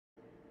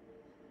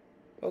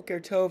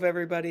Boker Tov,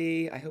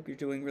 everybody. I hope you're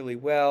doing really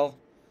well.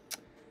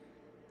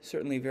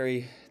 Certainly, a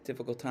very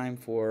difficult time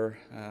for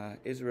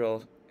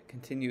Israel. It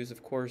continues,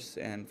 of course,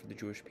 and for the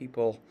Jewish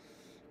people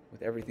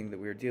with everything that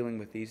we're dealing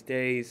with these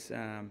days.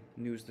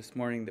 News this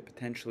morning that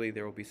potentially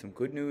there will be some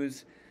good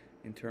news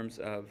in terms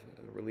of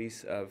the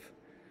release of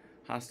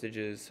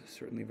hostages.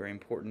 Certainly, very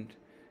important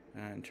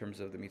in terms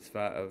of the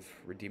mitzvah of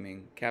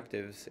redeeming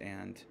captives,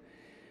 and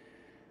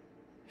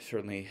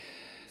certainly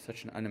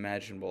such an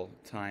unimaginable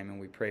time, and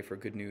we pray for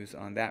good news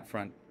on that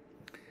front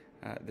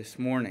this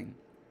morning.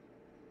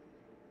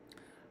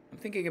 I'm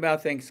thinking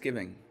about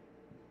Thanksgiving,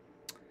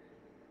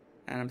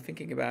 and I'm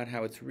thinking about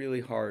how it's really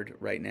hard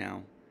right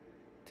now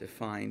to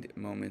find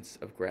moments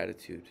of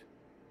gratitude.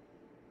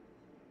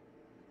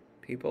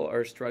 People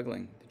are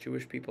struggling. The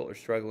Jewish people are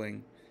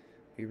struggling.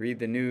 We read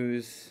the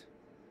news,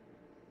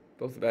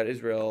 both about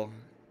Israel,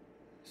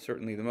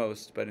 certainly the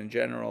most, but in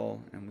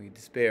general, and we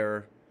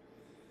despair.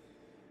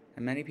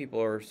 And many people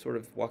are sort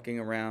of walking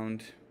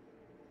around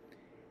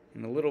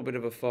in a little bit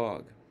of a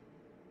fog,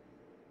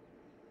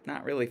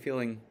 not really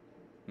feeling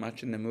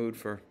much in the mood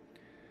for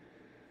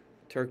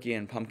turkey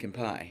and pumpkin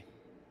pie.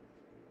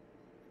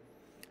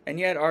 And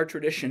yet our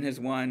tradition is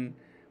one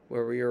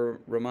where we are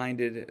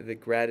reminded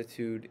that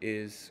gratitude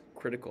is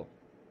critical.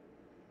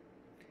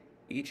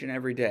 Each and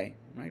every day,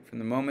 right? From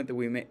the moment that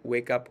we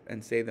wake up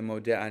and say the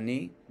Modeh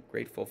Ani,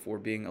 grateful for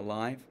being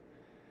alive,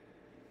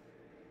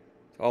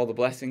 to all the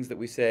blessings that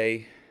we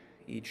say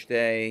each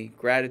day,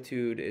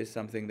 gratitude is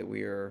something that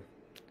we are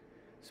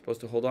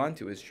supposed to hold on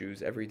to as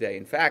Jews every day.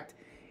 In fact,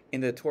 in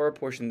the Torah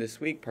portion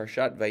this week,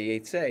 Parshat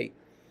Vayetze,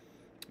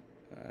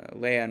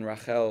 Leah and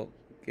Rachel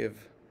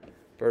give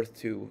birth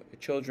to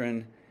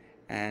children,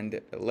 and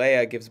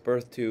Leah gives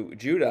birth to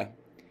Judah,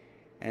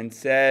 and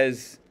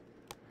says,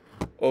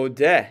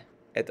 Odeh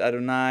et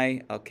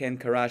Adonai al ken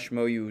karash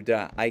mo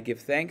Yehuda. I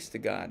give thanks to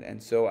God,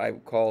 and so I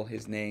call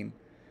his name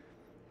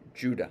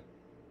Judah.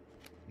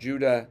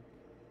 Judah,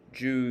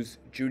 Jews,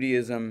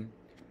 Judaism,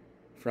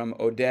 from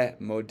Odeh,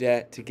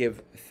 Modeh, to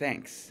give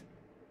thanks.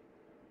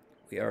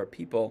 We are a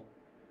people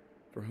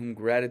for whom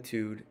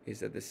gratitude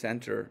is at the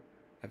center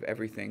of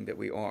everything that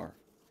we are.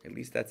 At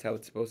least that's how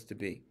it's supposed to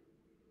be.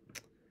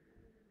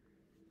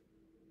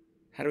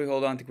 How do we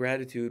hold on to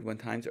gratitude when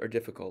times are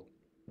difficult?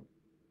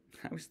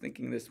 I was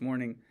thinking this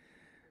morning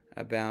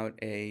about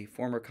a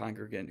former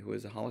congregant who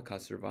was a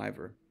Holocaust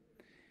survivor.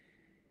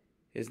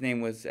 His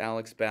name was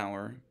Alex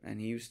Bauer,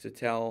 and he used to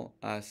tell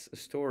us a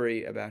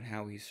story about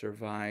how he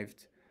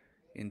survived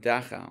in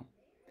Dachau.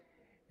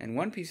 And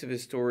one piece of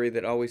his story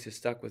that always has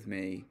stuck with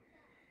me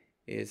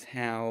is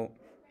how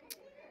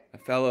a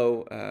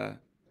fellow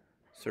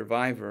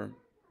survivor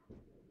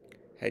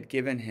had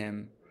given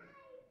him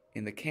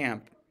in the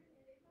camp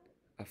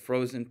a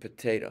frozen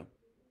potato.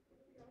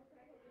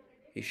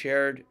 He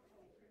shared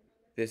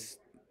this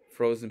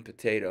frozen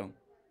potato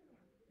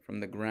from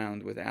the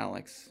ground with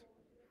Alex.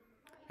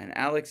 And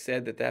Alex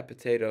said that that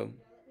potato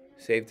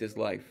saved his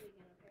life,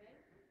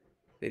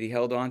 that he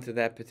held on to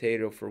that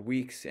potato for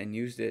weeks and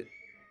used it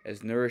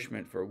as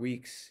nourishment for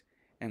weeks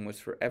and was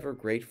forever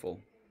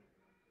grateful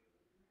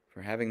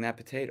for having that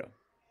potato.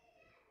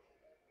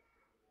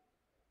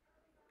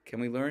 Can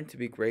we learn to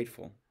be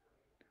grateful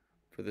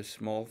for the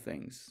small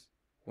things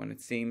when it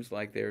seems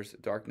like there's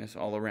darkness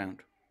all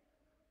around?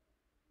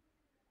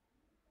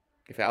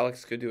 If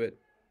Alex could do it,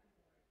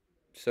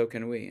 so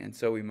can we, and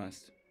so we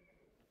must.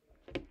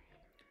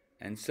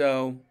 And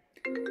so,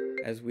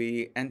 as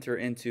we enter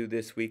into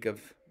this week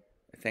of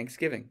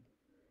Thanksgiving,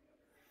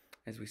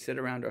 as we sit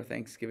around our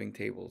Thanksgiving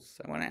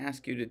tables, I want to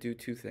ask you to do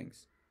two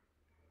things.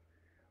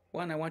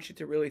 One, I want you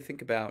to really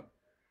think about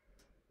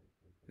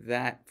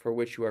that for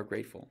which you are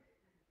grateful.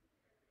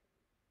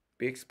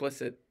 Be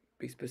explicit,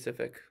 be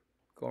specific,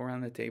 go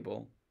around the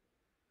table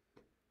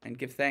and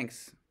give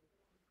thanks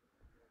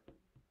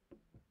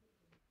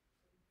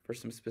for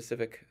some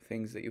specific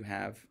things that you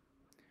have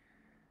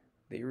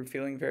that you're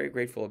feeling very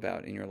grateful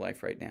about in your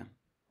life right now.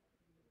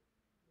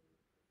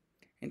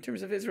 In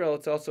terms of Israel,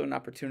 it's also an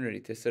opportunity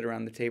to sit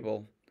around the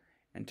table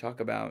and talk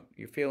about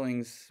your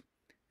feelings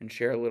and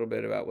share a little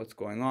bit about what's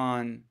going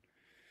on,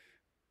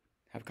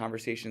 have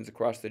conversations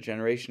across the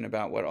generation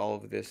about what all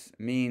of this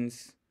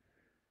means,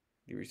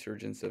 the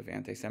resurgence of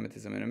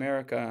anti-Semitism in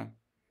America,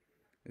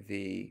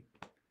 the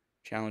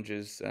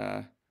challenges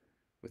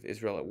with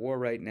Israel at war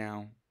right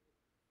now.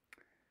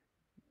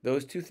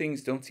 Those two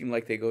things don't seem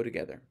like they go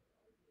together,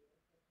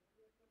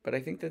 but I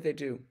think that they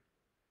do.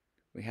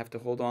 We have to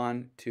hold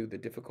on to the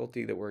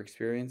difficulty that we're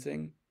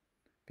experiencing,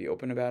 be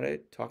open about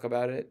it, talk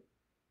about it,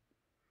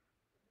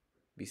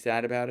 be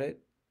sad about it,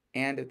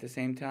 and at the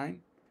same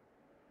time,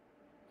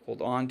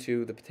 hold on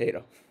to the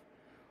potato.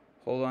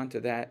 Hold on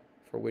to that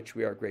for which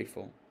we are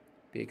grateful.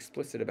 Be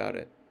explicit about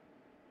it.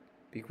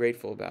 Be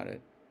grateful about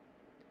it,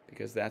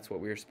 because that's what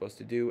we are supposed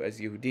to do as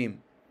Yehudim,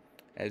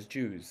 as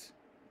Jews,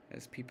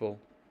 as people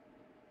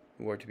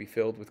who are to be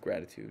filled with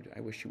gratitude.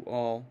 I wish you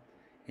all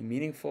a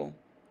meaningful,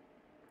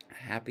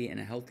 happy, and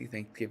a healthy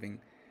Thanksgiving.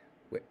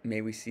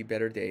 May we see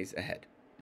better days ahead.